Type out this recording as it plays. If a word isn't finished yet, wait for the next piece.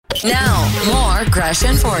Now, more Gresh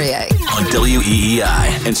and Fourier. On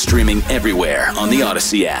WEEI and streaming everywhere on the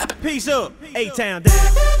Odyssey app. Peace up, A-Town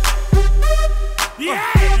down. Yeah.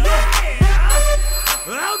 Okay.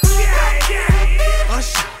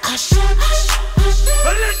 Hush.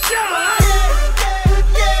 Let's go.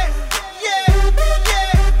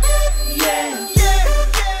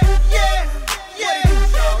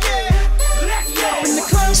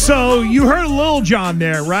 So you heard Lil Jon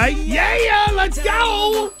there, right? Yeah, let's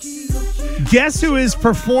go. Guess who is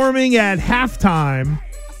performing at halftime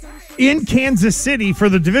in Kansas City for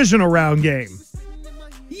the divisional round game?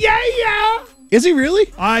 Yeah. Is he really?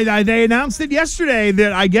 They announced it yesterday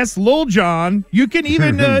that I guess Lil Jon. You can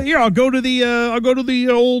even here. I'll go to the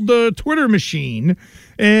old Twitter machine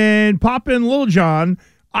and pop in Lil Jon.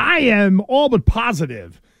 I am all but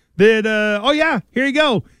positive that. Here you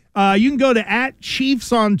go. You can go to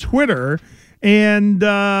 @Chiefs on Twitter, and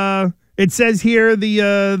it says here the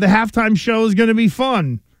halftime show is going to be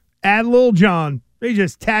fun. Lil Jon. They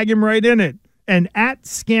just tag him right in it. And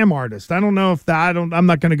 @Scam Artist. I don't know if that. I'm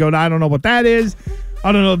not going to go to. I don't know what that is.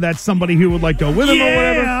 I don't know if that's somebody who would like go with him or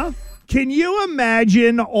whatever. Can you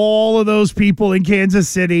imagine all of those people in Kansas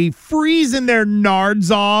City freezing their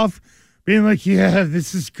nards off? Being like, yeah,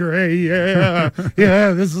 this is great. Yeah,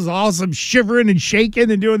 this is awesome. Shivering and shaking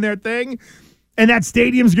and doing their thing. And that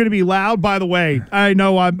stadium's going to be loud. By the way, I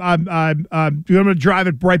know I'm going to drive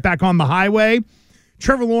it right back on the highway.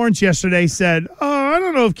 Trevor Lawrence yesterday said, I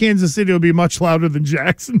don't know if Kansas City will be much louder than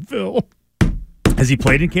Jacksonville. Has he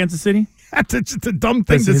played in Kansas City? That's just a dumb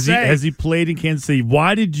thing to say. Has he played in Kansas City?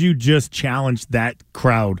 Why did you just challenge that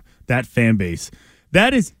crowd, that fan base?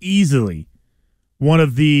 That is easily one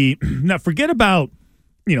of the – now forget about,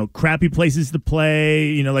 crappy places to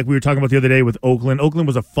play, like we were talking about the other day with Oakland. Oakland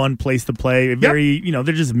was a fun place to play. Very, they're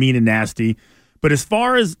just mean and nasty. But as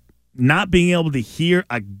far as not being able to hear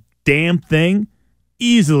a damn thing,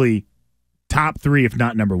 easily top 3, if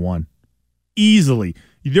not number 1. Easily.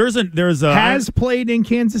 There's a has played in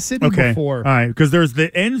Kansas City before. All right, because there's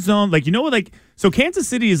the end zone. So Kansas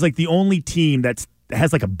City is like the only team that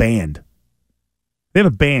has like a band. They have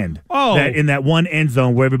a band in that one end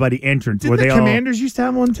zone where everybody entered. Didn't the Commanders used to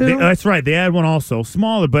have one too? That's right. They had one also,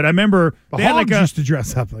 smaller. But I remember they had used to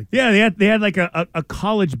dress up like that. Yeah, they had like a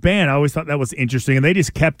college band. I always thought that was interesting, and they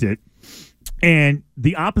just kept it. And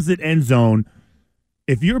the opposite end zone,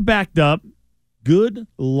 if you're backed up, good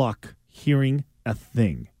luck hearing a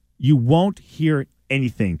thing. You won't hear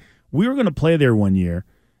anything. We were going to play there one year,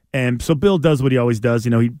 and so Bill does what he always does.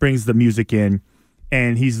 He brings the music in.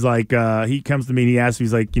 And he's like, he comes to me and he asks me,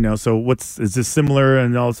 he's like, so is this similar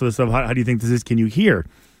and all sort of stuff? How do you think this is? Can you hear?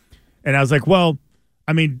 And I was like, well,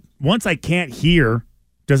 I mean, once I can't hear,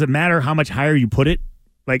 does it matter how much higher you put it?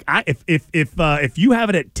 Like, if you have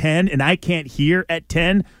it at 10 and I can't hear at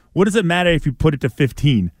 10, what does it matter if you put it to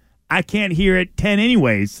 15? I can't hear at 10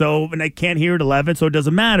 anyway, and I can't hear at 11, so it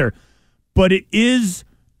doesn't matter. But it is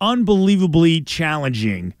unbelievably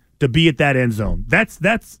challenging to be at that end zone. That's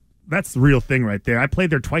the real thing right there. I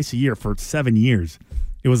played there twice a year for 7 years.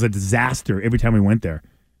 It was a disaster every time we went there.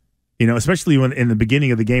 Especially when in the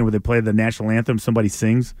beginning of the game where they play the national anthem, somebody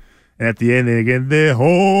sings, and at the end they get the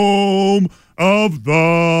home of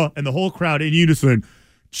and the whole crowd in unison,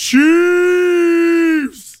 Chiefs.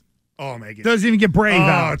 Oh my God! Doesn't even get brave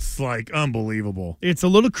out. It's like unbelievable. It's a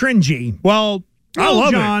little cringy. Well,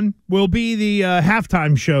 Lil Jon will be the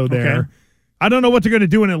halftime show there. Okay. I don't know what they're going to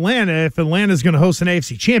do in Atlanta if Atlanta's going to host an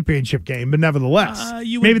AFC Championship game, but nevertheless,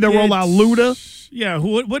 maybe they'll roll out Luda. Yeah,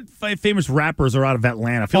 what famous rappers are out of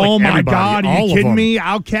Atlanta? I feel like my God, are you kidding me?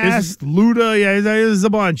 Outkast, Luda, there's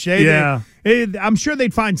a bunch. I'm sure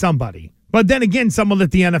they'd find somebody. But then again, someone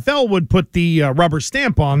that the NFL would put the rubber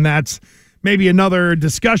stamp on, that's maybe another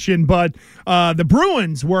discussion. But the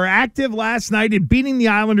Bruins were active last night in beating the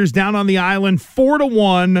Islanders down on the island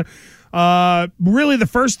 4-1. Really, the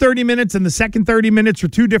first 30 minutes and the second 30 minutes were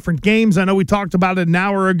two different games. I know we talked about it an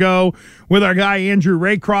hour ago with our guy Andrew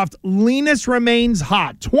Raycroft. Linus remains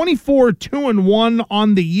hot, 24-2-1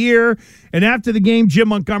 on the year. And after the game, Jim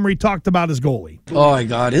Montgomery talked about his goalie. Oh, my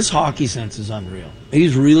God. His hockey sense is unreal.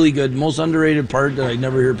 He's really good. Most underrated part that I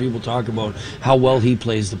never hear people talk about, how well he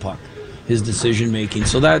plays the puck, his decision-making.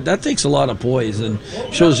 So that takes a lot of poise and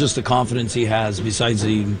shows just the confidence he has besides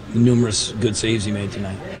the numerous good saves he made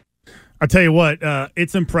tonight. I'll tell you what,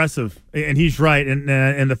 it's impressive, and he's right.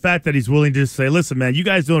 And the fact that he's willing to just say, listen, man, you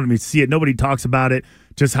guys don't even see it. Nobody talks about it,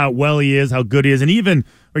 just how well he is, how good he is. And even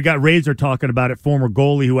we got Razor talking about it, former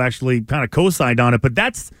goalie who actually kind of co-signed on it. But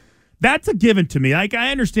that's a given to me. I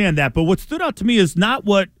understand that. But what stood out to me is not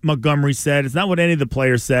what Montgomery said. It's not what any of the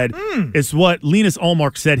players said. It's what Linus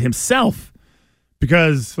Ullmark said himself.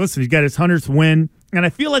 Because listen, he's got his 100th win, and I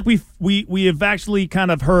feel like we have actually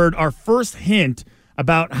kind of heard our first hint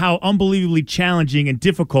about how unbelievably challenging and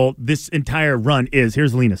difficult this entire run is.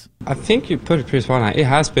 Here's Linus. I think you put it pretty spot on. It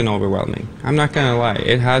has been overwhelming. I'm not going to lie.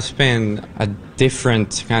 It has been a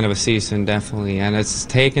different kind of a season, definitely. And it's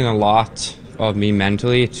taken a lot of me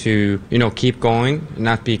mentally to, keep going and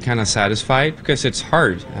not be kind of satisfied, because it's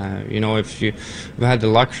hard. If you've had the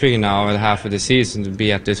luxury now at half of the season to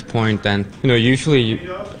be at this point, then, usually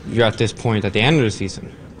you're at this point at the end of the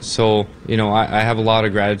season. So, I have a lot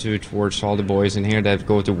of gratitude towards all the boys in here that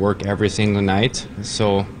go to work every single night.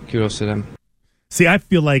 So, kudos to them. See, I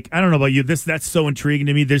feel like, I don't know about you, that's so intriguing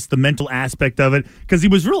to me. There's the mental aspect of it, because he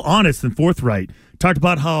was real honest and forthright. Talked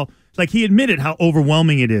about how, he admitted how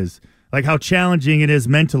overwhelming it is, how challenging it is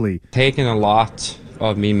mentally. Taking a lot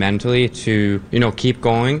of me mentally to, keep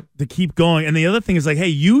going. To keep going. And the other thing is, hey,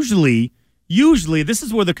 usually, this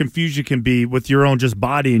is where the confusion can be with your own just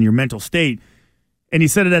body and your mental state. And he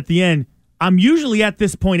said it at the end, I'm usually at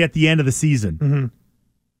this point at the end of the season. Mm-hmm.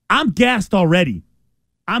 I'm gassed already.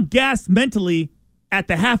 I'm gassed mentally at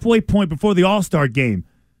the halfway point before the All-Star game.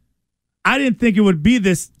 I didn't think it would be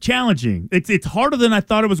this challenging. It's harder than I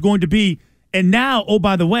thought it was going to be. And now, oh,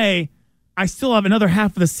 by the way, I still have another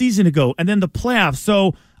half of the season to go, and then the playoffs.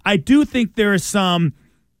 So I do think there is some,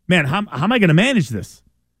 man, how am I going to manage this?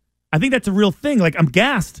 I think that's a real thing. I'm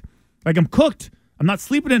gassed. I'm cooked. I'm not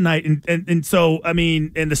sleeping at night. And so, and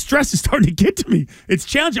the stress is starting to get to me. It's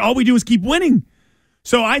challenging. All we do is keep winning.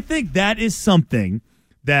 So I think that is something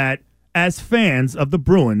that, as fans of the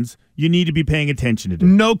Bruins, you need to be paying attention to.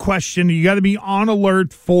 No question. You got to be on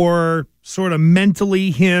alert for sort of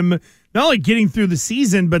mentally him not only getting through the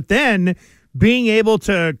season, but then being able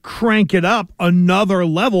to crank it up another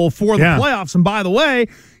level for the playoffs. And by the way,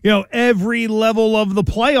 every level of the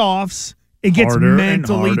playoffs, it gets harder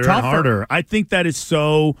mentally tougher. And harder. I think that is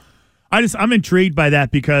so. I'm intrigued by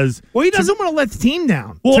that because he doesn't want to let the team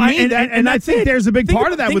down. Well, to me, I think there's a big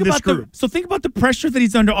part of that with this group. So think about the pressure that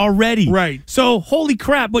he's under already. Right. So holy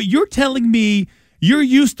crap! But you're telling me you're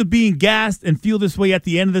used to being gassed and feel this way at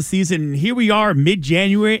the end of the season, and here we are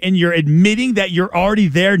mid-January, and you're admitting that you're already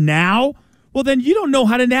there now. Well, then you don't know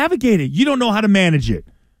how to navigate it. You don't know how to manage it.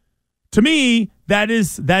 To me, that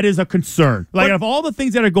is a concern. Out of all the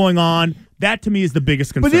things that are going on, that to me is the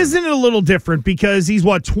biggest concern. But isn't it a little different because he's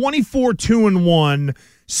 24-2-1?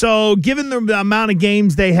 So given the amount of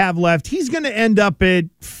games they have left, he's going to end up at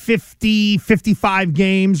 50, 55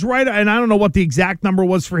 games, right? And I don't know what the exact number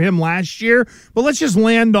was for him last year, but let's just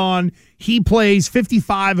land on he plays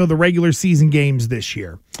 55 of the regular season games this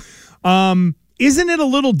year. Isn't it a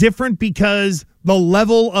little different because the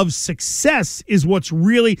level of success is what's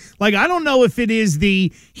really, I don't know if it is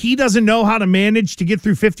he doesn't know how to manage to get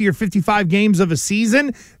through 50 or 55 games of a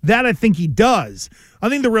season. That I think he does. I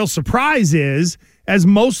think the real surprise is, as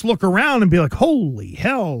most look around and be like, holy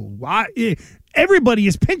hell, everybody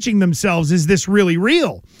is pinching themselves. Is this really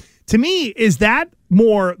real? To me, is that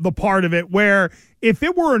more the part of it where if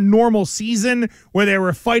it were a normal season where they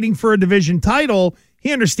were fighting for a division title,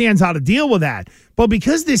 he understands how to deal with that. But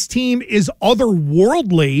because this team is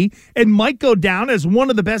otherworldly and might go down as one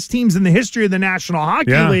of the best teams in the history of the National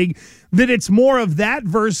Hockey League, that it's more of that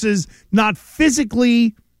versus not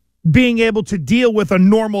physically being able to deal with a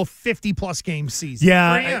normal 50-plus game season.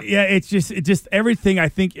 Yeah, it's just everything. I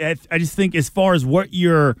just think as far as what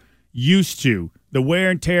you're used to, the wear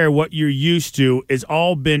and tear, what you're used to, has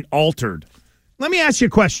all been altered. Let me ask you a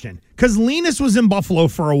question, because Linus was in Buffalo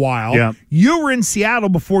for a while. Yeah. You were in Seattle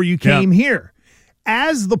before you came here.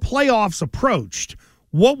 As the playoffs approached,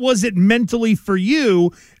 what was it mentally for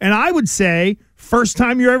you? And I would say, first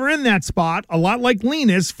time you're ever in that spot, a lot like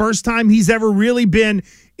Linus, first time he's ever really been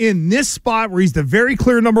in this spot where he's the very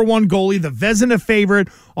clear number one goalie, the Vezina favorite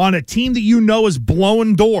on a team that is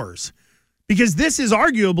blowing doors. Because this is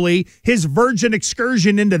arguably his virgin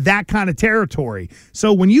excursion into that kind of territory.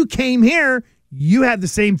 So when you came here, you had the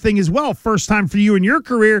same thing as well. First time for you in your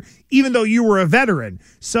career, even though you were a veteran.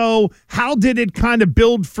 So how did it kind of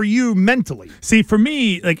build for you mentally? See, for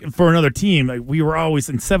me, for another team, we were always,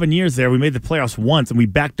 in 7 years there, we made the playoffs once, and we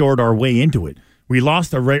backdoored our way into it. We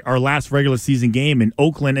lost our last regular season game, and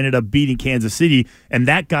Oakland ended up beating Kansas City, and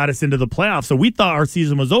that got us into the playoffs. So we thought our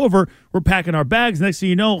season was over. We're packing our bags. Next thing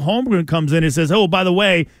you know, Holmgren comes in and says, oh, by the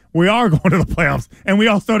way, we are going to the playoffs. And we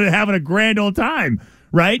all started having a grand old time,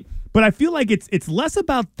 right? But I feel like it's less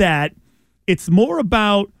about that. It's more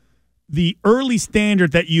about the early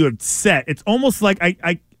standard that you have set. It's almost like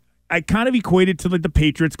I kind of equate it to the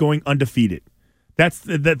Patriots going undefeated. That's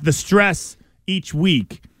the stress each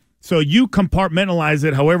week. So you compartmentalize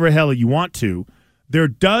it however the hell you want to. There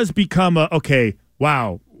does become okay,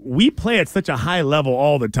 wow, we play at such a high level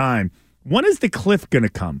all the time. When is the cliff going to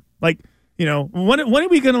come? Like, when are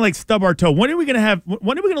we going to like stub our toe? When are we going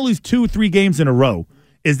to lose 2-3 games in a row?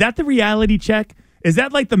 Is that the reality check? Is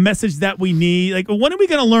that like the message that we need? Like, when are we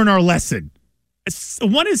going to learn our lesson? So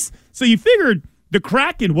you figured the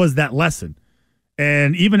Kraken was that lesson.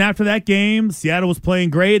 And even after that game, Seattle was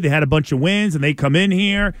playing great. They had a bunch of wins, and they come in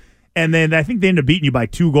here, and then I think they ended up beating you by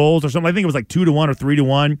 2 goals or something. I think it was like 2-1 or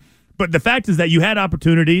 3-1. But the fact is that you had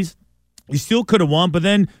opportunities. You still could have won, but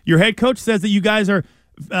then your head coach says that you guys are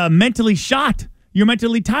mentally shot. You're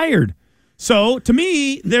mentally tired. So to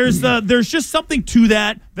me, there's just something to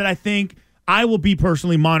that I think I will be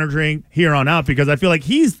personally monitoring here on out because I feel like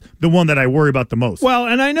he's the one that I worry about the most. Well,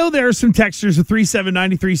 and I know there are some texters at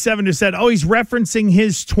 37937 who said, he's referencing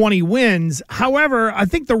his 20 wins. However, I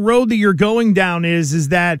think the road that you're going down is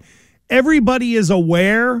that everybody is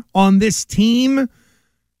aware on this team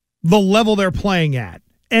the level they're playing at.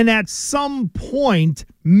 And at some point,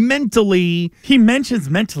 mentally... He mentions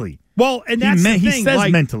mentally. Well, and that's the thing. He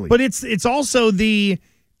says mentally. But it's also the...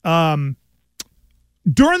 during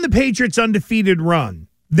the Patriots' undefeated run,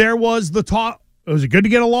 there was the talk, was it good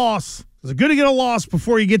to get a loss? Was it good to get a loss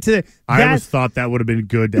before you get to... I always thought that would have been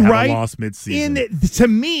good to have a loss midseason. To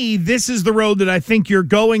me, this is the road that I think you're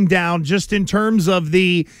going down just in terms of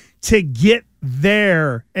to get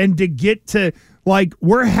there and to get to... Like,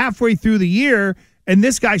 we're halfway through the year, and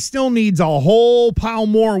this guy still needs a whole pile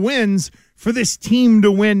more wins for this team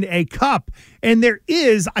to win a cup. And there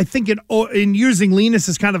is, I think, in using Linus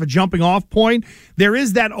as kind of a jumping off point, there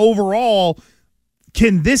is that overall,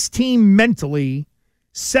 can this team mentally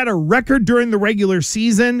set a record during the regular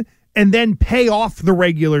season and then pay off the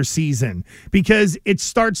regular season? Because it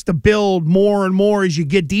starts to build more and more as you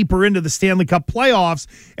get deeper into the Stanley Cup playoffs,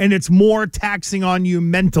 and it's more taxing on you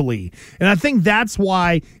mentally. And I think that's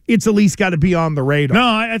why it's at least got to be on the radar.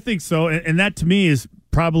 No, I think so. And that to me is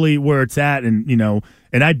probably where it's at. And,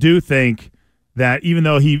 and I do think that even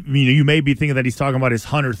though you may be thinking that he's talking about his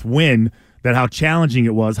 100th win, that how challenging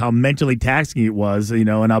it was, how mentally taxing it was, and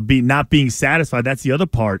how not being satisfied. That's the other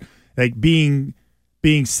part. Like being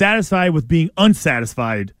satisfied with being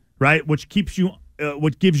unsatisfied, right? Which keeps you,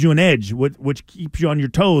 which gives you an edge, which keeps you on your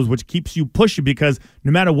toes, which keeps you pushing because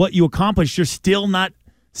no matter what you accomplish, you're still not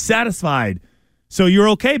satisfied. So you're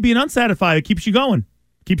okay being unsatisfied. It keeps you going,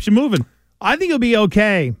 keeps you moving. I think it'll be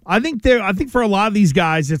okay. I think for a lot of these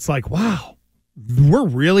guys, it's like, wow, we're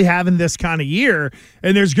really having this kind of year.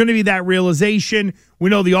 And there's going to be that realization. We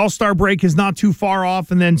know the All-Star break is not too far off,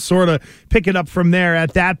 and then sort of pick it up from there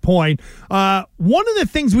at that point. One of the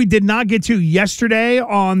things we did not get to yesterday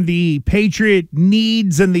on the Patriot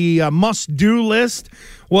needs and the must-do list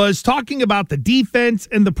was talking about the defense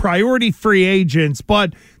and the priority free agents.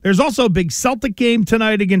 But there's also a big Celtic game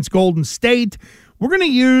tonight against Golden State. We're going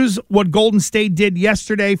to use what Golden State did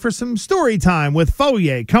yesterday for some story time with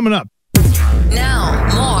Fourier coming up. Now,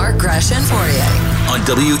 more Gresh and Fourier on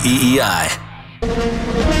WEEI.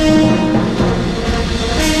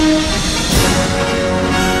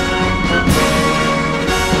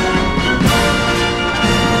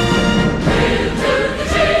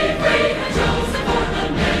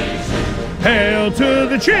 Hail to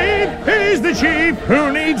the chief, he's the chief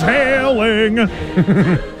who needs hailing.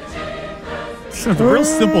 It's a real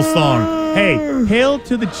simple song. Hey, hail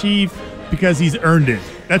to the chief because he's earned it.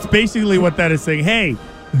 That's basically what that is saying. Hey,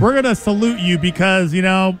 we're going to salute you because,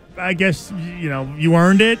 I guess, you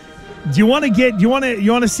earned it. Do you want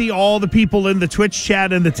to see all the people in the Twitch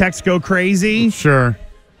chat and the text go crazy? Sure.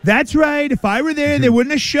 That's right. If I were there, they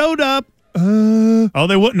wouldn't have showed up. They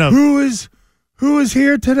wouldn't have. Who is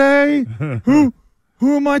here today? Who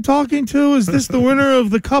am I talking to? Is this the winner of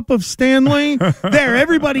the Cup of Stanley? There,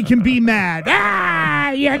 everybody can be mad.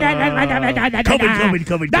 COVID.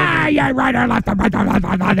 Yeah, right or left.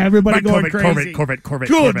 Everybody going crazy.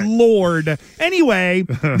 Good Lord. Anyway,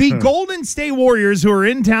 the Golden State Warriors, who are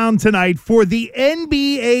in town tonight for the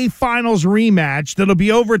NBA Finals rematch that'll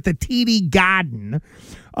be over at the TD Garden.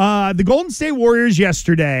 The Golden State Warriors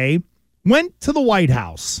yesterday went to the White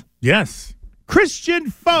House. Yes. Christian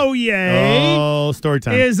Fourier story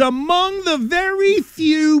time. is among the very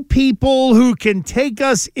few people who can take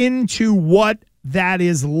us into what that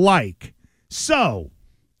is like. So,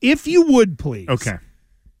 if you would, please. Okay.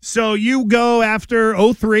 So, you go after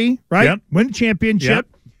 2003, right? Yep. Win the championship.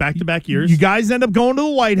 Yep. Back-to-back years. You guys end up going to the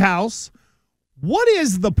White House. What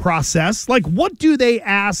is the process? Like, what do they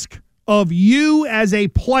ask of you as a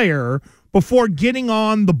player before getting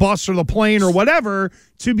on the bus or the plane or whatever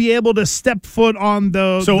to be able to step foot on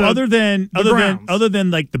the other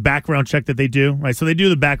than like the background check that they do, right? So they do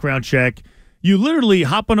the background check. You literally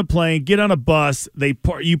hop on a plane, get on a bus.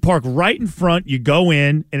 You park right in front. You go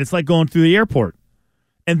in, and it's like going through the airport.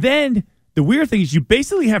 And then the weird thing is, you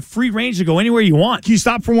basically have free range to go anywhere you want. Can you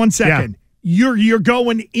stop for 1 second? Yeah. You're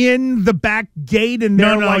going in the back gate and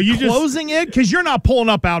they're closing it because you're not pulling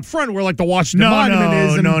up out front where like the Washington Monument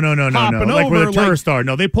is. And hopping like over, where the tourists are.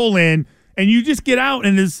 No, they pull in and you just get out,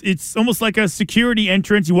 and it's almost like a security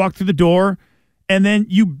entrance. You walk through the door, and then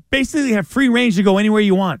you basically have free range to go anywhere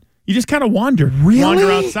you want. You just kind of wander. Really? Wander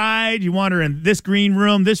outside. You wander in this green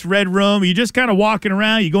room, this red room. You just kind of walking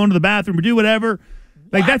around. You go into the bathroom or do whatever.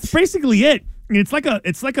 Like that's basically it. It's like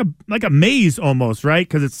a maze almost, right?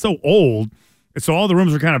 Because it's so old. So all the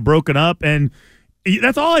rooms are kind of broken up, and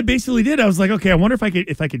that's all I basically did. I was like, okay, I wonder if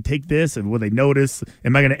I could take this, and will they notice?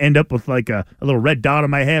 Am I going to end up with like a little red dot on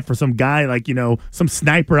my head for some guy, like, some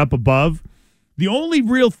sniper up above? The only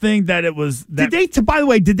real thing that it was that by the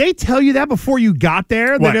way, did they tell you that before you got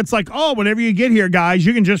there? What? That it's like, oh, whenever you get here, guys,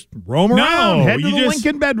 you can just roam around, head to the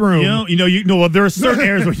Lincoln bedroom. Well, there are certain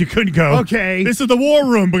areas where you couldn't go. Okay, this is the war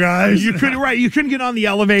room, guys. You couldn't get on the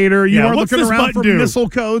elevator. You weren't looking around for missile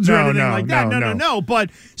codes or anything like that. No. But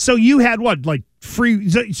so you had free?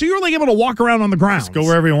 So you were like able to walk around on the ground. Just go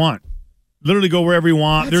wherever you want. Literally go wherever you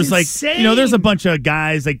want. That's There's insane. There's a bunch of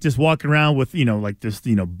guys like just walking around with this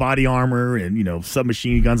body armor and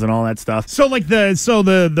submachine guns and all that stuff. So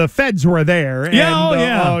the feds were there. And,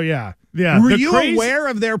 yeah. Yeah. Were you aware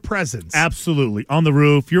of their presence? Absolutely. On the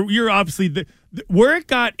roof. You're obviously where it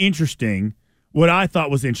got interesting. What I thought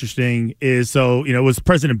was interesting is it was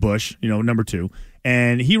President Bush, number 2,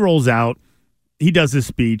 and he rolls out. He does his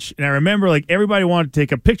speech, and I remember everybody wanted to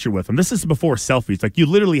take a picture with him. This is before selfies. You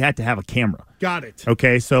literally had to have a camera. Got it.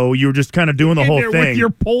 Okay, so you were just kind of doing the whole thing with your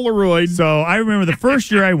Polaroid. So I remember the first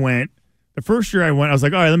year I went, I was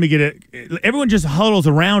like, all right, let me get it. Everyone just huddles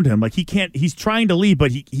around him. He can't. He's trying to leave, but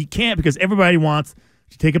he can't because everybody wants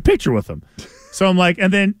to take a picture with him. So I'm like,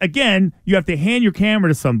 and then again, you have to hand your camera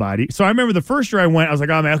to somebody. So I remember the first year I went, I was like,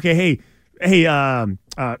 oh man, okay, hey,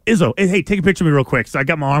 Izzo, hey, take a picture of me real quick. So I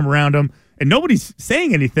got my arm around him. And nobody's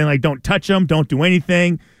saying anything, don't touch them, don't do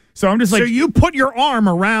anything. So I'm just so you put your arm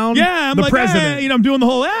around I'm the like, president. I'm doing the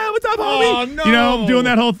whole, what's up, homie? Oh, no. I'm doing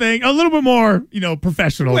that whole thing. A little bit more,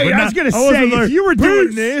 professional. Wait, I was going to say, if you were doing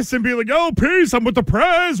peace. this and be like, oh, peace, I'm with the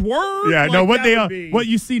prez, word. Yeah, what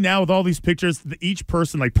you see now with all these pictures, each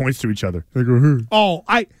person points to each other. They go, oh,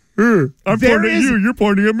 I'm pointing at you, you're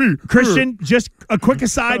pointing at me. Christian, just a quick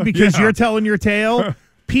aside because you're telling your tale.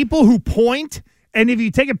 People who point... And if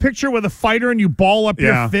you take a picture with a fighter and you ball up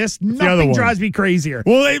your fist, nothing drives me crazier.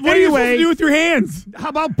 Well, what are you supposed to do with your hands? How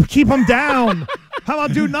about keep them down? How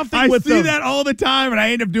about do nothing with them? I see that all the time, and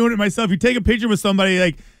I end up doing it myself. You take a picture with somebody,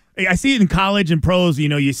 I see it in college and pros,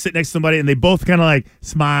 you sit next to somebody, and they both kind of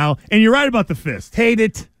smile. And you're right about the fist. Hate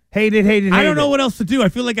it. I don't know what else to do. I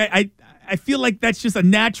feel like I feel like that's just a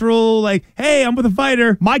natural, hey, I'm with a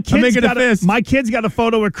fighter. My kid's got a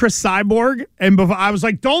photo of Chris Cyborg, and I was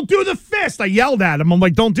like, don't do the fist. I yelled at him. I'm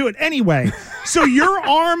like, don't do it anyway. So your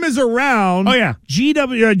arm is around. Oh, yeah.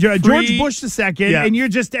 George Bush II, and you're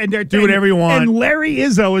just do whatever you want. And Larry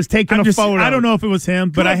Izzo is taking a photo. I don't know if it was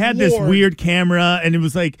him, but I had this weird camera, and it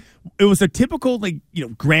was a typical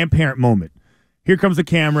grandparent moment. Here comes the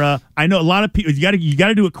camera. I know a lot of people. You got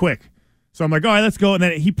to do it quick. So I'm like, all right, let's go. And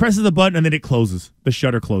then he presses the button, and then it closes. The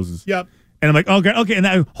shutter closes. Yep. And I'm like, okay. And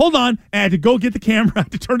then hold on. I had to go get the camera. I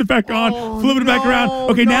had to turn it back on, flip it back around.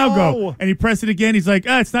 Okay, now go. And he pressed it again. He's like,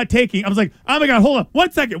 it's not taking. I was like, oh my God, hold on.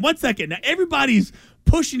 1 second. Now everybody's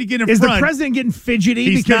pushing to get in front. Is the president getting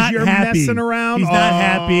fidgety because you're messing around? He's not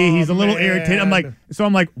happy. He's a little irritated.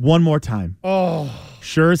 I'm like, one more time. Oh.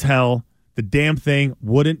 Sure as hell, the damn thing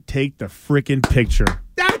wouldn't take the freaking picture.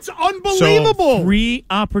 That's unbelievable. So 3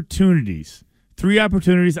 opportunities.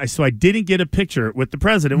 So I didn't get a picture with the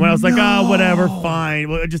president when I was like, whatever, fine.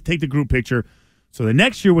 Well, just take the group picture. So the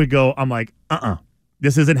next year we go, I'm like,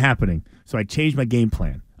 this isn't happening. So I changed my game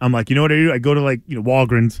plan. I'm like, you know what I do? I go to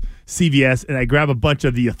Walgreens, CVS, and I grab a bunch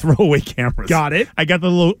of the throwaway cameras. Got it. I got the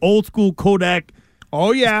little old school Kodak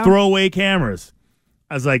throwaway cameras.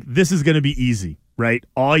 I was like, this is going to be easy, right?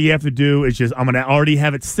 All you have to do is I'm going to already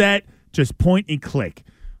have it set. Just point and click.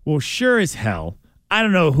 Well, sure as hell, I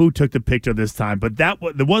don't know who took the picture this time, but there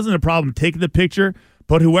wasn't a problem taking the picture,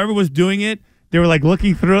 but whoever was doing it, they were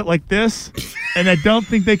looking through it like this, and I don't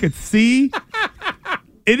think they could see.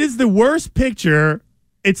 It is the worst picture.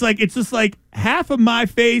 It's just half of my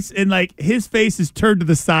face and his face is turned to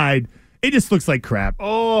the side. It just looks like crap.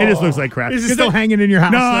 Oh. It just looks like crap. Is it still hanging in your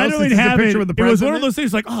house? No, I don't even have it. With the it was one president? of those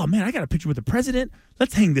things oh man, I got a picture with the president.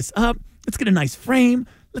 Let's hang this up. Let's get a nice frame.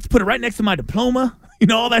 Let's put it right next to my diploma. You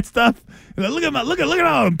know, all that stuff. And look at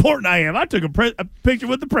how important I am. I took a picture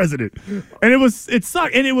with the president, and it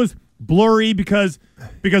sucked, and it was blurry because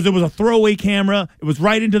it was a throwaway camera. It was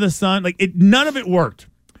right into the sun. Like none of it worked.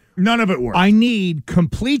 None of it worked. I need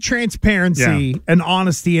complete transparency and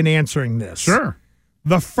honesty in answering this. Sure.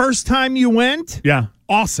 The first time you went, Yeah.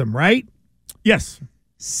 awesome, right? Yes.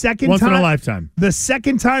 Second Once time, in a lifetime. The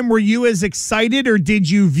second time, were you as excited, or did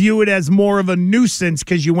you view it as more of a nuisance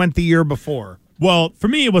because you went the year before? Well, for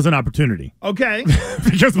me, it was an opportunity. Okay.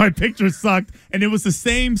 Because my picture sucked, and it was the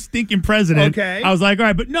same stinking president. Okay. I was like, all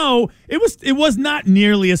right, but no, it was not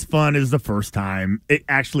nearly as fun as the first time. It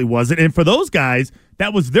actually wasn't. And for those guys,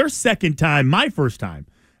 that was their second time, my first time.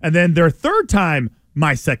 And then their third time,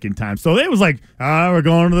 my second time. So it was like, we're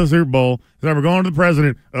going to the Super Bowl. So we're going to the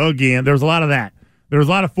president again. There was a lot of that. There was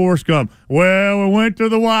a lot of Forrest Gump. Well, we went to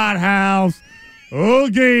the White House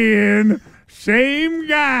again. Same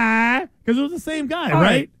guy. Because it was the same guy,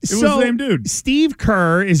 right? It was the same dude. Steve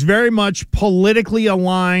Kerr is very much politically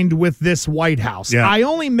aligned with this White House. Yeah. I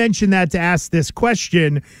only mentioned that to ask this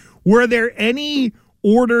question. Were there any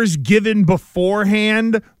orders given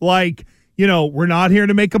beforehand, like, you know, we're not here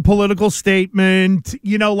to make a political statement?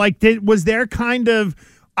 You know, like, was there kind of,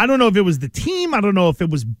 I don't know if it was the team, I don't know if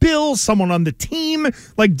it was Bill, someone on the team.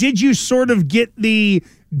 Like, did you sort of get the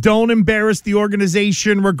don't embarrass the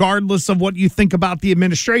organization regardless of what you think about the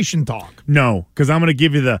administration talk? No, because I'm going to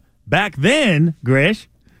give you back then, Gresh,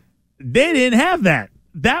 they didn't have that.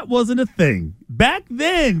 That wasn't a thing. Back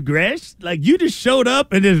then, Gresh, like you just showed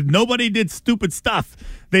up and nobody did stupid stuff.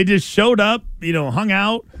 They just showed up, you know, hung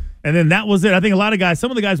out, and then that was it. I think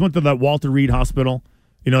some of the guys went to the Walter Reed Hospital.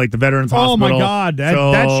 You know, like the Veterans Hospital. Oh, my God.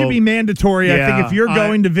 That should be mandatory. I think if you're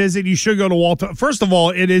going to visit, you should go to Walter. First of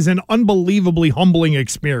all, it is an unbelievably humbling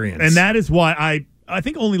experience. And that is why I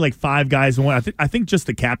think only like 5 guys went. I think just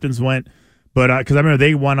the captains went, but because I remember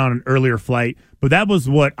they went on an earlier flight. But that was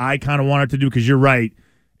what I kind of wanted to do, because you're right.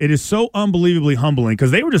 It is so unbelievably humbling,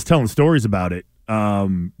 because they were just telling stories about it.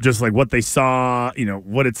 Just like what they saw, you know,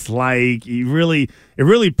 what it's like. It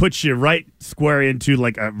really puts you right square into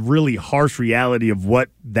like a really harsh reality of what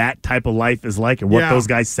that type of life is like and what those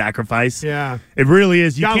guys sacrifice. Yeah. It really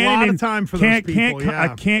is. You got can't a lot even, of time for those people. I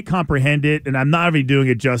can't comprehend it, and I'm not even doing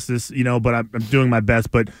it justice, you know, but I'm doing my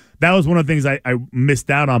best. But that was one of the things I missed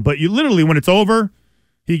out on. But you literally, when it's over,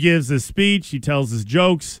 he gives his speech, he tells his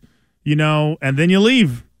jokes, you know, and then you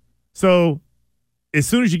leave. So as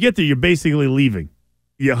soon as you get there, you're basically leaving.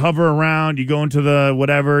 You hover around, you go into the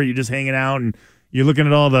whatever, you're just hanging out, and you're looking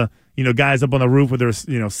at all the, you know, guys up on the roof with their,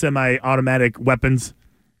 you know, semi-automatic weapons,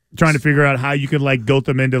 trying to figure out how you could like goat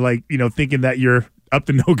them into like, you know, thinking that you're up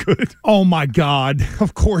to no good. Oh my God!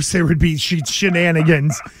 Of course there would be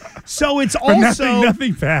shenanigans. So it's also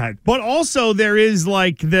nothing bad, but also there is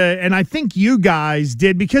like and I think you guys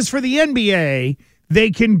did, because for the NBA they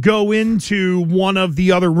can go into one of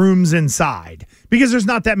the other rooms inside because there's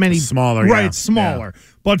not that many. Smaller, right? yeah. It's smaller. Yeah.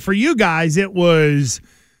 But for you guys, it was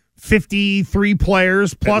 53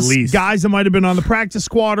 players plus guys that might have been on the practice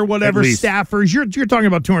squad or whatever, staffers. You're talking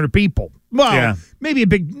about 200 people. Well, maybe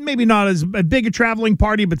not as big a traveling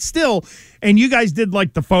party, but still. And you guys did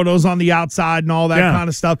like the photos on the outside and all that kind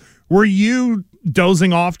of stuff. Were you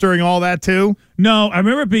dozing off during all that too? No, I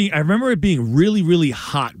remember it being really, really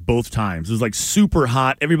hot both times. It was like super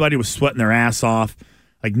hot. Everybody was sweating their ass off.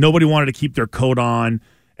 Like nobody wanted to keep their coat on,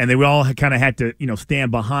 and they all kind of had to, you know,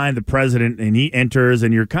 stand behind the president, and he enters,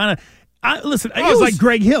 and you're kind of. It was like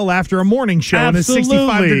Greg Hill after a morning show in a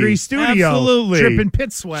 65-degree studio. Absolutely. Dripping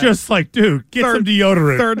pit sweat. Just like, dude, get some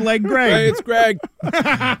deodorant. Third leg Greg. Hey, it's Greg.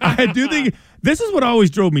 I do think this is what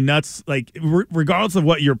always drove me nuts. Like, regardless of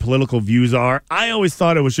what your political views are, I always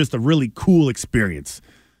thought it was just a really cool experience.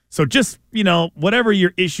 So just, you know, whatever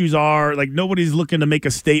your issues are, like nobody's looking to make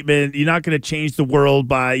a statement. You're not going to change the world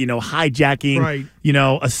by, you know, hijacking, you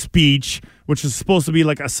know, a speech, which is supposed to be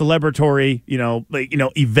like a celebratory, you know, like, you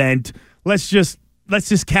know, event. Let's just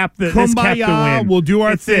cap the win. We'll do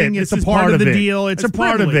our thing. It's a part of the deal. It's a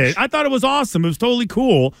part of it. I thought it was awesome. It was totally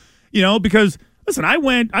cool, you know, because listen,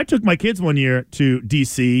 I took my kids one year to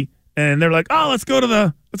DC, and they're like, "Oh, let's go to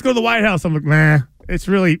the White House." I'm like, "Nah, it's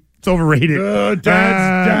overrated."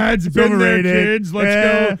 Dad's been overrated. there, kids.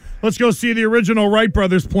 Let's go see the original Wright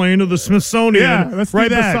brothers plane of the Smithsonian. Yeah, let's do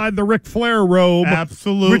right that. beside the Ric Flair robe.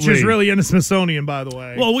 Absolutely. Which is really in the Smithsonian, by the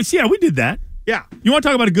way. Well, we did that. Yeah. You want to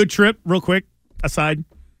talk about a good trip real quick? Aside,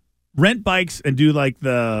 rent bikes and do like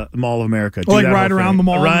the Mall of America. Like ride around the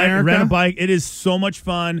Mall of America? Rent a bike. It is so much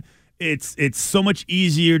fun. It's so much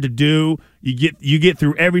easier to do. You get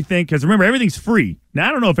through everything because remember, everything's free. Now,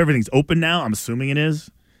 I don't know if everything's open now. I'm assuming it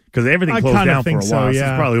is because everything I closed kinda down for think a so, while.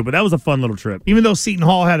 yeah. It's probably, but that was a fun little trip. Even though Seton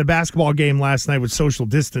Hall had a basketball game last night with social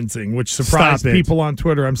distancing, which surprised Stop it. people on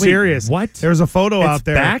Twitter. I'm serious. what? There's a photo It's out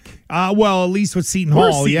there. back? Well, at least with Seton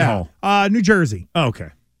Where's Hall. Seton yeah. New Jersey. Oh, okay.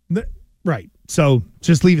 Right. So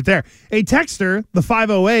just leave it there. A texter, the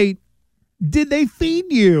 508, did they feed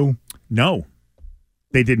you? No,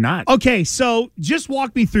 they did not. Okay, so just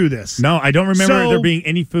walk me through this. No, I don't remember So- there being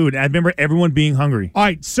any food. I remember everyone being hungry. All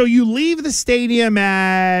right, so you leave the stadium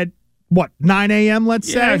at, 9 a.m.,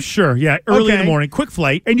 let's Yeah, say? sure. Yeah, early in Okay. the morning. Quick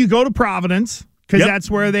flight. And you go to Providence because Yep.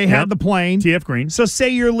 that's where they had Yep. the plane. TF Green. So say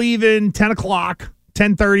you're leaving 10 o'clock,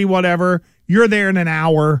 10:30, whatever. You're there in an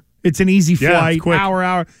hour. It's an easy Yeah, it's flight, quick.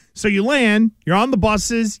 hour. So you land, you're on the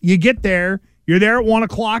buses, you get there, you're there at 1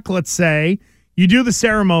 o'clock, let's say. You do the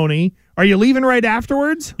ceremony. Are you leaving right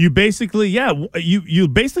afterwards? You basically, you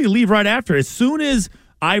basically leave right after. As soon as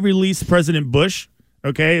I released President Bush,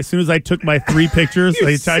 okay, as soon as I took my 3 pictures, You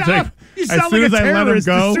as sound soon like a as I let him terrorist.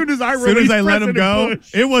 go, As soon as I let released him President go,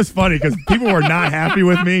 Bush. it was funny because people were not happy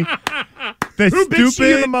with me. Who bitched to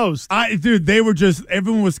you the most? Dude, they were just,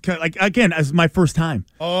 everyone was kind of like, again, as my first time.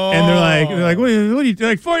 Oh. And they're like, what are you doing?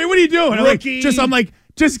 Like, for you, what are you doing? I'm like, Rookie.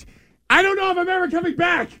 I don't know if I'm ever coming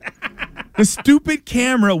back. The stupid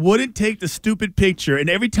camera wouldn't take the stupid picture, and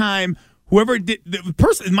every time whoever did the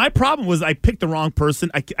person, my problem was I picked the wrong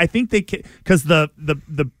person. I think they, because the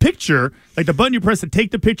picture, like the button you press to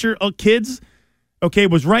take the picture of kids, okay,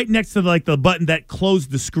 was right next to the button that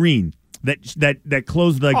closed the screen. That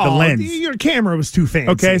closed the lens. Your camera was too fancy.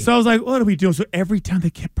 Okay, so I was like, what are we doing? So every time they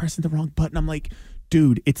kept pressing the wrong button, I'm like,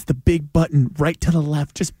 dude, it's the big button right to the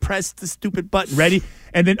left. Just press the stupid button. Ready?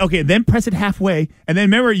 And then press it halfway. And then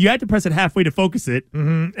remember, you had to press it halfway to focus it.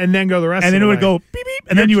 and then go the rest. And of then the it would way. go beep beep,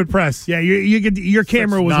 and then you would press. Yeah, you get your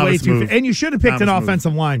camera was way novice too. move. And you should have picked an Novice move.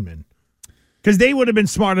 offensive lineman because they would have been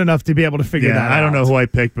smart enough to be able to figure Yeah, that out. I don't know who I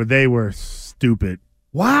picked, but they were stupid.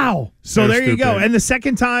 Wow. So They're there you go. stupid. And the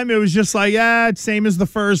second time, it was just like, it's same as the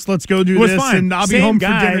first. Let's go do It was this, fine. and I'll be Same home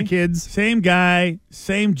guy, for dinner, kids. Same guy,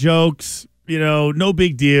 same jokes. No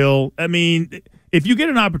big deal. I mean, if you get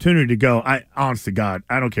an opportunity to go, honest to God,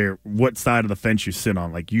 I don't care what side of the fence you sit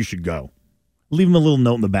on. Like, you should go. Leave him a little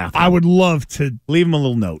note in the bathroom. I would love to. Leave him a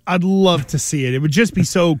little note. I'd love to see it. It would just be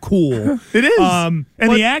so cool. It is. And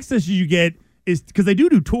And the access you get is because they do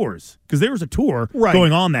tours. Because there was a tour Right.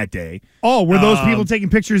 going on that day. Oh, were those people taking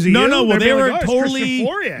pictures of you? No. Well, They'd be they like, were "Oh, it's totally. Christian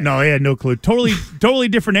Fourier." No, they had no clue. Totally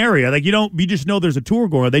different area. Like you just know there's a tour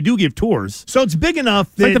going on. They do give tours. So it's big enough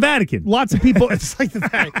It's that like the Vatican. Lots of people. It's like the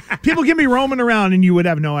Vatican. People can be roaming around and you would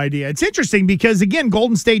have no idea. It's interesting because again,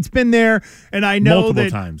 Golden State's been there, and I know Multiple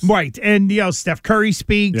that times. right. And Steph Curry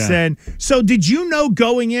speaks, Yeah. and so did you know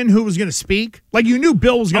going in who was going to speak? Like you knew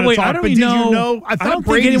Bill was going to talk, I don't but even did you know? I thought don't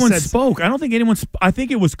Brady think anyone said- spoke. I don't think anyone. I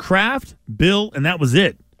think it was Kraft, Bill, and that was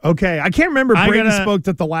it. Okay, I can't remember if Brady spoke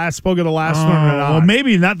at the last one or not. Well,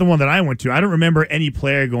 maybe not the one that I went to. I don't remember any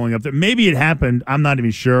player going up there. Maybe it happened. I'm not even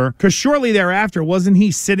sure. Because shortly thereafter, wasn't he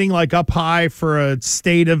sitting like up high for a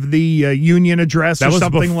State of the Union address or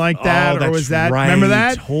something like that? Oh, or was that? right. Remember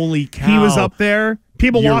that? Holy cow! He was up there.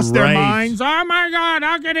 People You're lost their right. minds. Oh my God!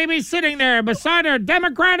 How could he be sitting there beside a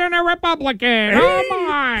Democrat and a Republican? Oh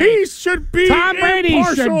my! He should be Tom Brady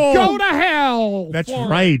impartial. should go to hell. That's for it.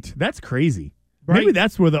 right. That's crazy. Right? Maybe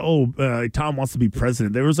that's where the Tom wants to be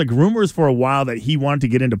president. There was like rumors for a while that he wanted to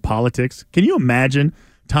get into politics. Can you imagine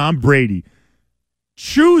Tom Brady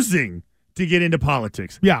choosing to get into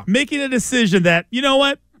politics? Yeah. Making a decision that, you know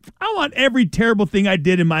what? I want every terrible thing I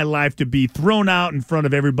did in my life to be thrown out in front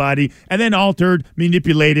of everybody and then altered,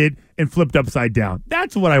 manipulated, and flipped upside down.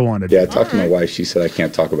 That's what I wanted. Yeah, I talked to my wife. She said I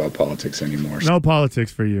can't talk about politics anymore. No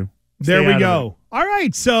politics for you. There Stay we out of go. All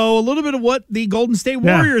right, so a little bit of what the Golden State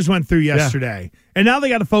Warriors went through yesterday, and now they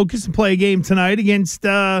got to focus and play a game tonight against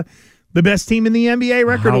the best team in the NBA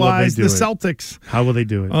record-wise, the do it? Celtics. How will they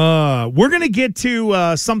do it? We're going to get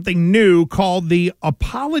to something new called the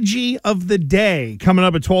Apology of the Day coming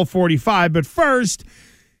up at 12:45. But first,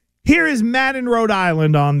 here is Matt in Rhode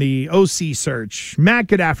Island on the OC search. Matt,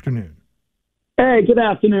 good afternoon. Hey, good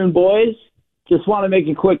afternoon, boys. Just want to make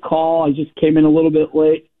a quick call. I just came in a little bit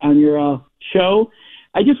late on your show.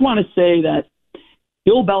 I just want to say that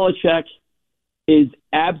Bill Belichick is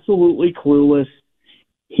absolutely clueless.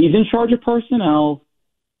 He's in charge of personnel.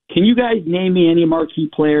 Can you guys name me any marquee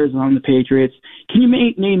players on the Patriots? Can you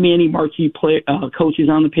name me any marquee coaches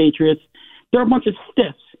on the Patriots? They're a bunch of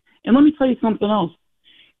stiffs. And let me tell you something else.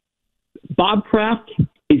 Bob Kraft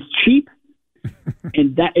is cheap,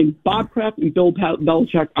 and Bob Kraft and Bill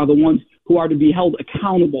Belichick are the ones who are to be held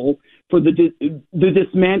accountable for the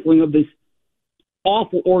dismantling of this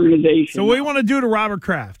awful organization. So what do you want to do to Robert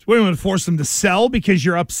Kraft? What do you want to force him to sell because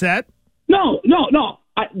you're upset? No.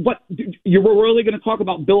 But you were really going to talk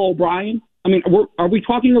about Bill O'Brien? I mean, are we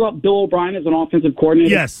talking about Bill O'Brien as an offensive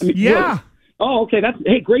coordinator? Yes. I mean, Yeah. really? Oh, okay.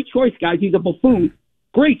 Great choice, guys. He's a buffoon.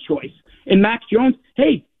 Great choice. And Mac Jones,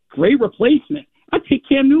 hey, great replacement. I'd take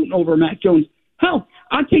Cam Newton over Mac Jones. Hell,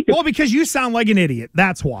 I'd take the... Well, because you sound like an idiot.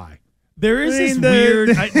 That's why. There is this weird.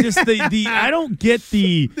 I don't get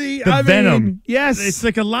the venom. Yes. It's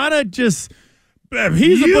like a lot of just.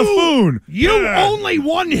 He's a buffoon. You only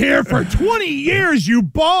won here for 20 years, you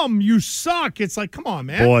bum. You suck. It's like, come on,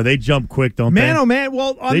 man. Boy, they jump quick, don't they? Man, oh, man.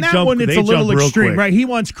 Well, on They that jump- one, it's they a little jump real extreme, quick. right? He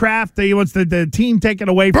wants Kraft. He wants the team taken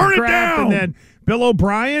away from Burn it Kraft. down! And then Bill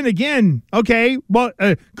O'Brien, again. Okay, well,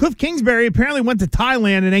 Cliff Kingsbury apparently went to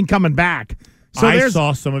Thailand and ain't coming back. So I there's.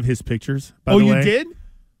 saw some of his pictures, by the way. Oh, you did?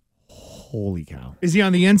 Holy cow. Is he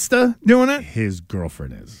on the Insta doing it? His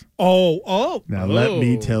girlfriend is. Oh. Now, let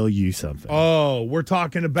me tell you something. Oh, we're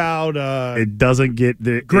talking about It doesn't get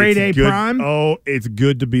the Grade it's A good- prime? Oh, it's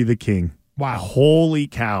good to be the king. Wow. Holy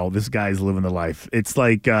cow, this guy's living the life. It's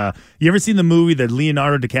like, you ever seen the movie, the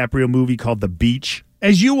Leonardo DiCaprio movie called The Beach?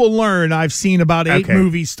 As you will learn, I've seen about 8 Okay.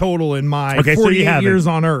 movies total in my Okay, so 48 you haven't. years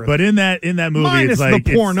on Earth. But in that movie, Minus it's like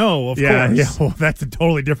the porno, of yeah, course. Yeah, well, that's a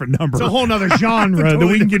totally different number. It's a whole other genre that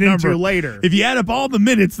Totally we can get different into number. later. If you add up all the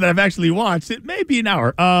minutes that I've actually watched, it may be an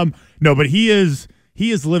hour. No, but he is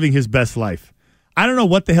living his best life. I don't know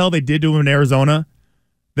what the hell they did to him in Arizona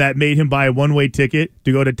that made him buy a one-way ticket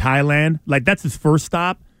to go to Thailand. Like, that's his first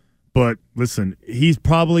stop. But listen, he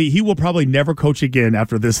will probably never coach again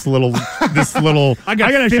after this little. I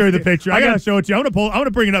gotta show you the picture. I gotta show it to you. I'm gonna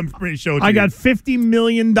bring it up and show it to you. I got $50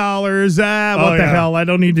 million. What the yeah. hell? I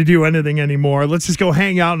don't need to do anything anymore. Let's just go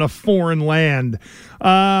hang out in a foreign land.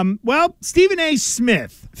 Well, Stephen A.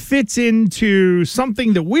 Smith fits into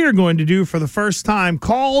something that we're going to do for the first time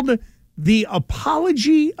called the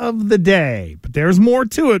Apology of the Day. But there's more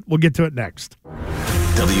to it. We'll get to it next.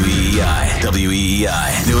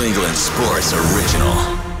 WEEI, New England Sports Original.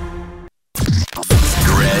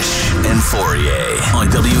 Gresh and Fourier on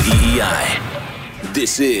WEEI.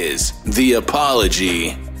 This is the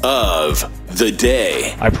Apology of the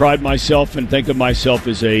Day. I pride myself and think of myself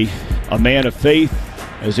as a man of faith.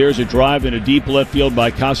 As there's a drive in a deep left field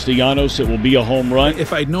by Castellanos, it will be a home run.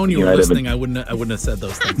 If I'd known you were listening, I wouldn't have said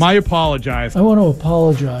those things. I apologize. I want to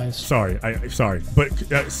apologize. Sorry, but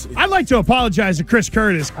I'd like to apologize to Chris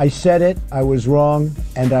Curtis. I said it, I was wrong,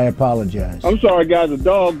 and I apologize. I'm sorry, guys. A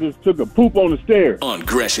dog just took a poop on the stairs. On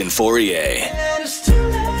Gresh and Fourier.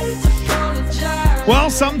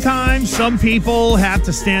 Well, sometimes some people have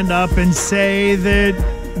to stand up and say that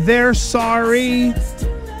they're sorry.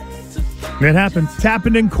 It happens. It's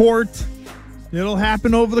happened in court. It'll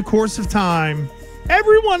happen over the course of time.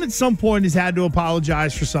 Everyone at some point has had to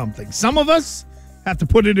apologize for something. Some of us have to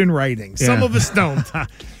put it in writing. Some of us don't.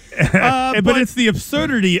 But it's the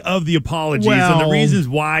absurdity of the apologies and the reasons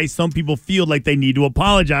why some people feel like they need to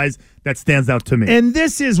apologize that stands out to me. And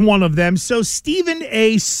this is one of them. So Stephen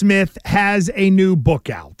A. Smith has a new book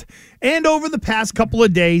out. And over the past couple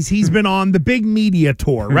of days, he's been on the big media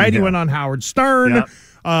tour, right? Yeah. He went on Howard Stern. Yeah.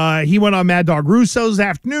 He went on Mad Dog Russo's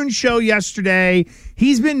afternoon show yesterday.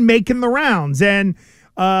 He's been making the rounds. And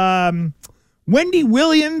Wendy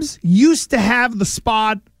Williams used to have the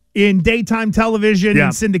spot in daytime television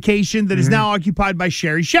and syndication that is now occupied by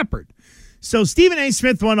Sherry Shepherd. So Stephen A.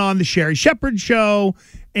 Smith went on the Sherry Shepherd show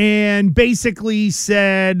and basically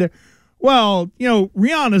said, well,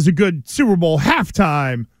 Rihanna's a good Super Bowl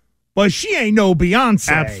halftime, but she ain't no Beyonce.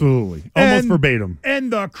 Absolutely. Almost verbatim.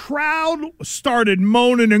 And the crowd started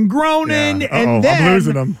moaning and groaning. Yeah. And then I'm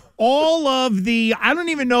losing them. all of the, I don't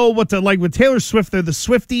even know what with Taylor Swift, they're the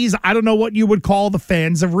Swifties. I don't know what you would call the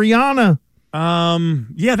fans of Rihanna.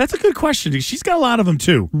 Yeah, that's a good question. She's got a lot of them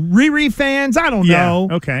too. Riri fans, I don't know.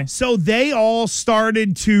 Okay. So they all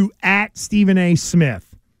started to at Stephen A.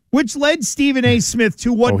 Smith, which led Stephen A. Smith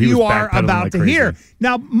to what you are about to hear.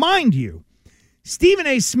 Now, mind you, Stephen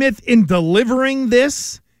A. Smith, in delivering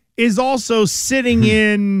this, is also sitting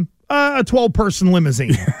in a 12-person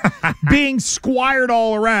limousine, being squired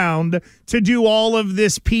all around to do all of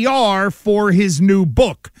this PR for his new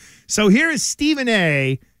book. So here is Stephen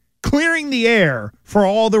A. clearing the air for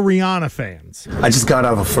all the Rihanna fans. I just got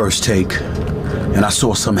out of a First Take, and I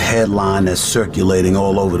saw some headline that's circulating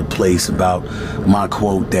all over the place about my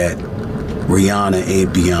quote that Rihanna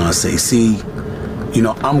ain't Beyonce. See,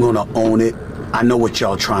 I'm going to own it. I know what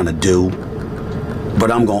y'all trying to do, but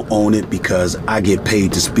I'm going to own it because I get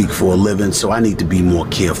paid to speak for a living, so I need to be more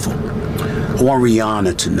careful. I want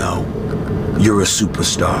Rihanna to know you're a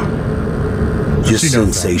superstar. You're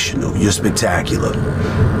sensational. You're spectacular.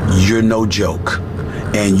 You're no joke.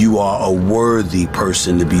 And you are a worthy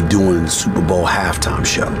person to be doing the Super Bowl halftime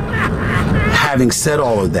show. Having said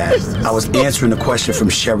all of that, I was answering a question from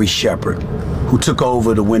Sherry Shepherd, who took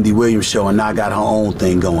over the Wendy Williams show and now got her own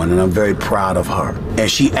thing going, and I'm very proud of her.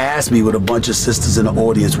 And she asked me with a bunch of sisters in the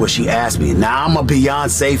audience what she asked me. Now, I'm a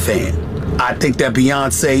Beyonce fan. I think that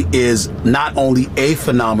Beyonce is not only a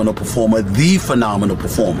phenomenal performer, the phenomenal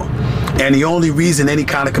performer. And the only reason any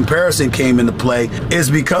kind of comparison came into play is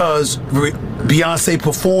because Beyonce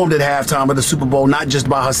performed at halftime of the Super Bowl, not just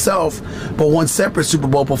by herself, but one separate Super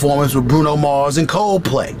Bowl performance with Bruno Mars and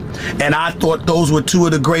Coldplay. And I thought those were two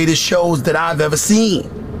of the greatest shows that I've ever seen.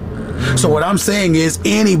 So what I'm saying is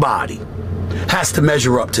anybody has to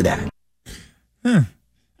measure up to that.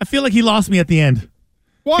 I feel like he lost me at the end.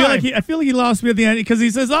 Why? I feel like he lost me at the end because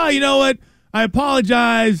he says, "Oh, you know what? I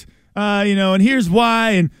apologize. And here's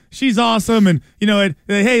why. And she's awesome. And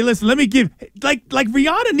hey, listen, let me give like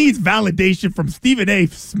Rihanna needs validation from Stephen A.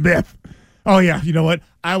 Smith. Oh yeah, you know what?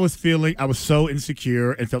 I was so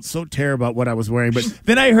insecure and felt so terrible about what I was wearing. But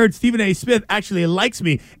then I heard Stephen A. Smith actually likes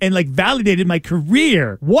me and validated my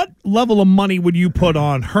career. What level of money would you put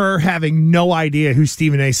on her having no idea who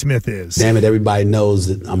Stephen A. Smith is? Damn it, everybody knows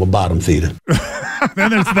that I'm a bottom feeder.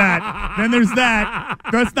 Then there's that.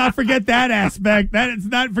 Let's not forget that aspect. Let's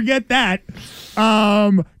not forget that.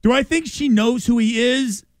 Do I think she knows who he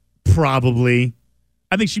is? Probably.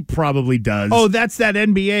 I think she probably does. Oh, that's that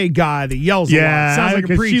NBA guy that yells a lot. Sounds like a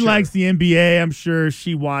preacher. She likes the NBA. I'm sure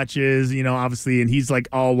she watches, obviously, and he's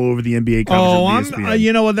all over the NBA coverage. Oh,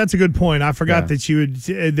 you know what? That's a good point. I forgot that she would,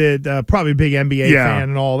 probably a big NBA fan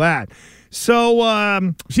and all that.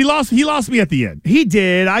 So he lost me at the end. He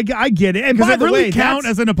did. I get it. And does by it the really way, count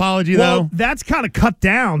as an apology, well, though? That's kind of cut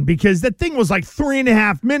down because that thing was like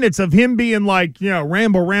 3.5 minutes of him being like,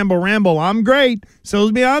 ramble, ramble, ramble. I'm great.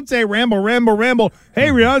 So's Beyonce. Ramble, ramble, ramble. Hey,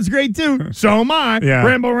 Rihanna's great too. So am I. Yeah.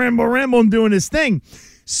 Ramble, ramble, ramble, and doing his thing.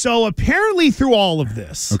 So apparently through all of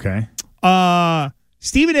this, okay,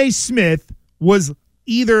 Stephen A. Smith was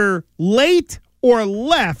either late or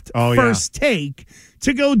left first take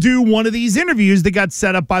to go do one of these interviews that got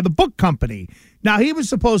set up by the book company. Now, he was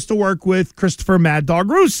supposed to work with Christopher Mad Dog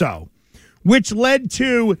Russo, which led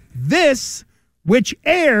to this, which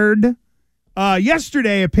aired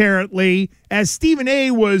yesterday, apparently, as Stephen A.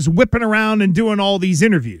 was whipping around and doing all these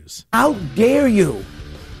interviews. How dare you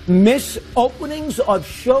miss openings of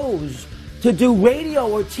shows to do radio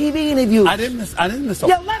or TV interviews? I didn't miss. You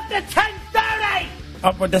left at 10:30.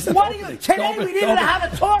 But that's What are you, today we needed to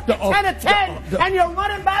have a talk at 10 to 10, and you're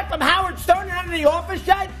running back from Howard Stern and out of the office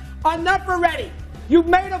yet? Enough already. You've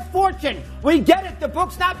made a fortune. We get it. The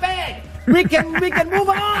book's not bad. We can move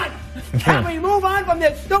on. Can we move on from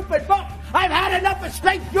this stupid book? I've had enough of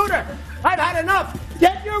Straight Shooter. I've had enough.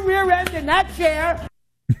 Get your rear end in that chair.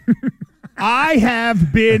 I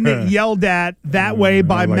have been yelled at that way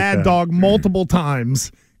by Mad Dog multiple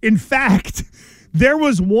times. In fact, there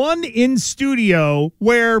was one in studio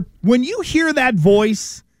where when you hear that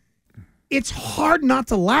voice, it's hard not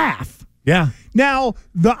to laugh. Yeah. Now,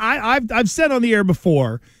 I've said on the air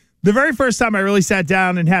before, the very first time I really sat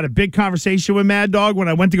down and had a big conversation with Mad Dog when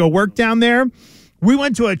I went to go work down there, we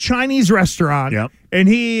went to a Chinese restaurant, and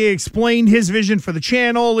he explained his vision for the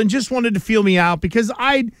channel and just wanted to feel me out because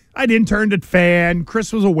I'd interned at Fan.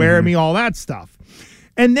 Chris was aware of me, all that stuff.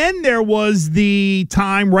 And then there was the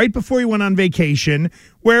time right before he went on vacation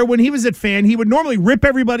where when he was at Fan, he would normally rip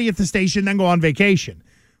everybody at the station, then go on vacation.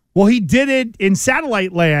 Well, he did it in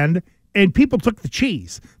Satellite Land, and people took the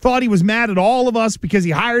cheese. Thought he was mad at all of us because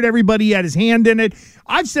he hired everybody, he had his hand in it.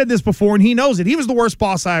 I've said this before, and he knows it. He was the worst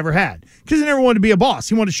boss I ever had because he never wanted to be a boss.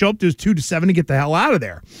 He wanted to show up to his 2 to 7 and get the hell out of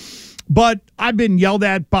there. But I've been yelled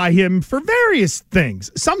at by him for various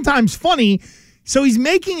things, sometimes funny. So he's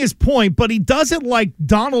making his point, but he does it like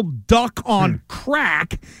Donald Duck on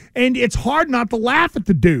crack, and it's hard not to laugh at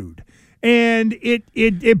the dude. And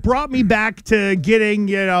it brought me back to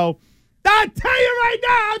getting, I'll tell you right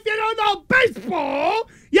now, if you don't know baseball,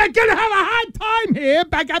 you're going to have a hard time here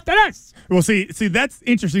back after this. Well, see, that's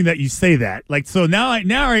interesting that you say that. So now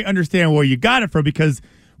I understand where you got it from, because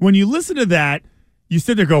when you listen to that, you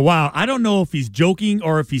sit there and go, wow, I don't know if he's joking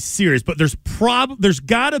or if he's serious, but there's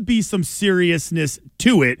got to be some seriousness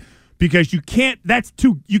to it because you can't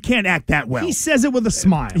act that well. He says it with a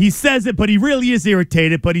smile. He says it, but he really is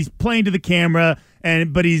irritated, but he's playing to the camera,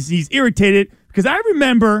 but he's irritated because I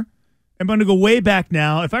remember, I'm going to go way back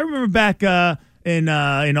now. If I remember back in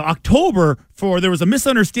October, there was a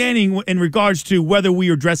misunderstanding in regards to whether we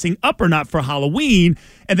were dressing up or not for Halloween,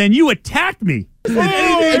 and then you attacked me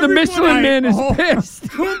The Michelin Man is pissed.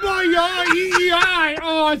 Oh my God, EEI.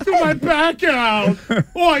 Oh, I threw my back out.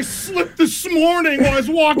 Oh, I slipped this morning while I was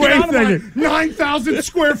walking Wait a out of my second. 9,000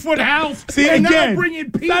 square foot house. See, and again, now I'm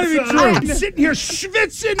bringing pizza. not even true. I'm sitting here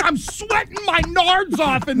schwitzing. I'm sweating my nards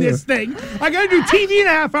off in this thing. I got to do TV in a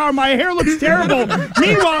half hour. My hair looks terrible.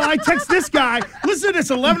 Meanwhile, I text this guy. Listen to this,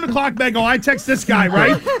 11 o'clock bagel. I text this guy,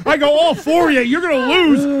 right? I go, all for you. You're going to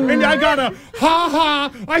lose. And I got a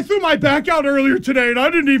ha. I threw my back out earlier today, and I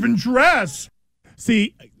didn't even dress.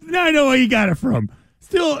 See, now I know where you got it from.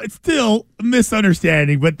 It's still a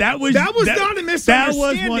misunderstanding, but that was not a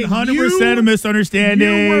misunderstanding. That was 100% a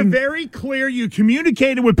misunderstanding. You were very clear. You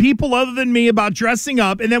communicated with people other than me about dressing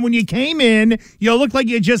up, and then when you came in, you looked like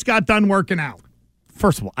you just got done working out.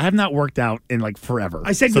 First of all, I have not worked out in like forever.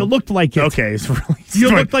 I said you looked like it. Okay, it's really you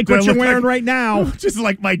look like what you're wearing right now. Just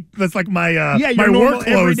like that's like my your my normal work clothes.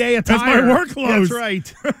 everyday attire. That's my work clothes. That's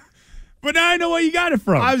right. But now I know where you got it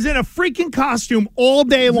from. I was in a freaking costume all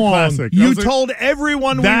day long. Classic. You told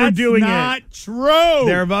everyone we were doing That's it. not true.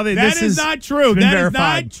 That is not true. That is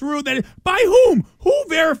not true. By whom? Who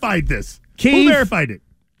verified this? Keith, who verified it?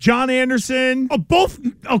 John Anderson. Oh, both.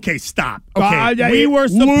 Okay, stop. Okay, we were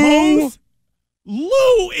supposed.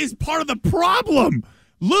 Lou is part of the problem.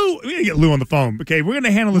 Lou, we're gonna get Lou on the phone. Okay, we're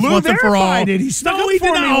gonna handle this once and for all. He stuck up he for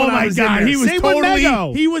did me not. when Oh I my was in God, there. he was Same with totally.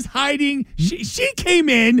 Mego. He was hiding. She came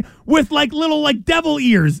in with like little like devil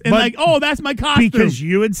ears and like, oh, that's my costume. Because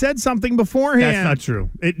you had said something beforehand. That's not true.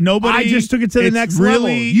 Nobody. I just took it to the next level.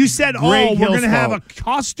 You said, Greg we're going to Hill's have a fault.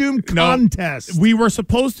 costume contest. We were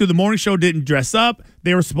supposed to. The morning show didn't dress up.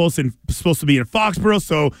 They were supposed to be in Foxborough,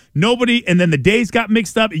 so nobody. And then the days got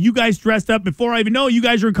mixed up. You guys dressed up before I even know you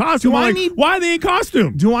guys are in costume. Why are they in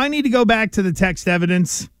costume? Do I need to go back to the text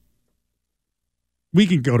evidence? We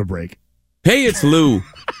can go to break. Hey, it's Lou.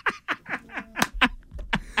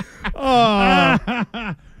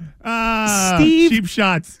 Steve, cheap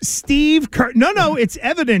shots. Steve Kerr. No, it's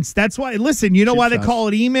evidence. That's why. Listen, you know why they call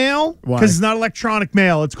it email? Why? Because it's not electronic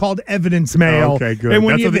mail. It's called evidence mail. Oh, okay, good. And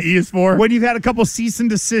That's what the E is for? When you've had a couple cease and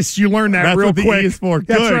desists, you learn that That's real what the quick. E is for.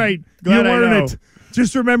 That's Good. right. Glad you I learn know. it.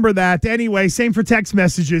 Just remember that. Anyway, same for text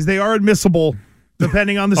messages. They are admissible.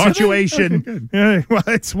 Depending on the Are they? situation. Okay, good. Yeah, well,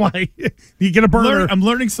 that's why you get a burner. I'm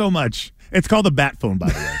learning so much. It's called the bat phone, by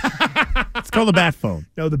the way. It's called the bat phone.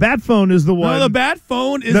 No, the bat phone is the one. No, the bat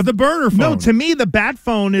phone is the burner phone. No, to me, the bat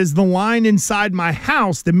phone is the line inside my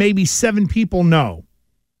house that maybe 7 people know.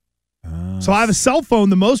 So I have a cell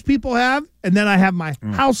phone that most people have, and then I have my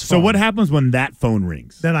house phone. So what happens when that phone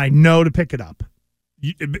rings? Then I know to pick it up.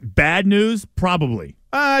 Bad news? Probably.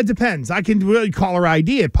 It depends. I can really caller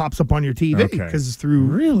ID. It pops up on your TV because it's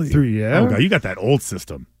through. Yeah. Oh, God, you got that old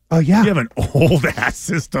system. Oh, yeah. You have an old ass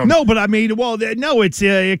system. No, but I mean, no, it's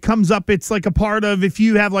it comes up. It's like a part of if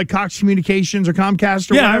you have like Cox Communications or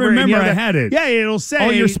Comcast or Yeah, I whatever. remember and I had it. Yeah, it'll say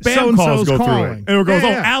all your spam so-and-so's calls go calling. through it. And it goes,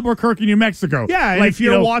 Albuquerque, New Mexico. Yeah, and like if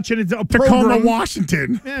you're watching it, a Tacoma, program.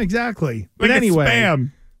 Washington. Yeah, exactly. Like But anyway,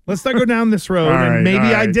 spam. let's not go down this road. All right, and maybe all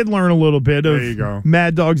I right. did learn a little bit There you go. of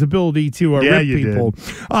Mad Dog's ability to Yeah, rip you people.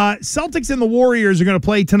 Celtics and the Warriors are going to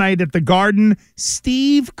play tonight at the Garden.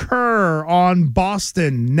 Steve Kerr on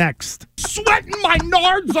Boston next. Sweating my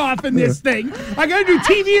nards off in this thing. I got to do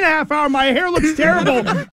TV in a half hour. My hair looks terrible.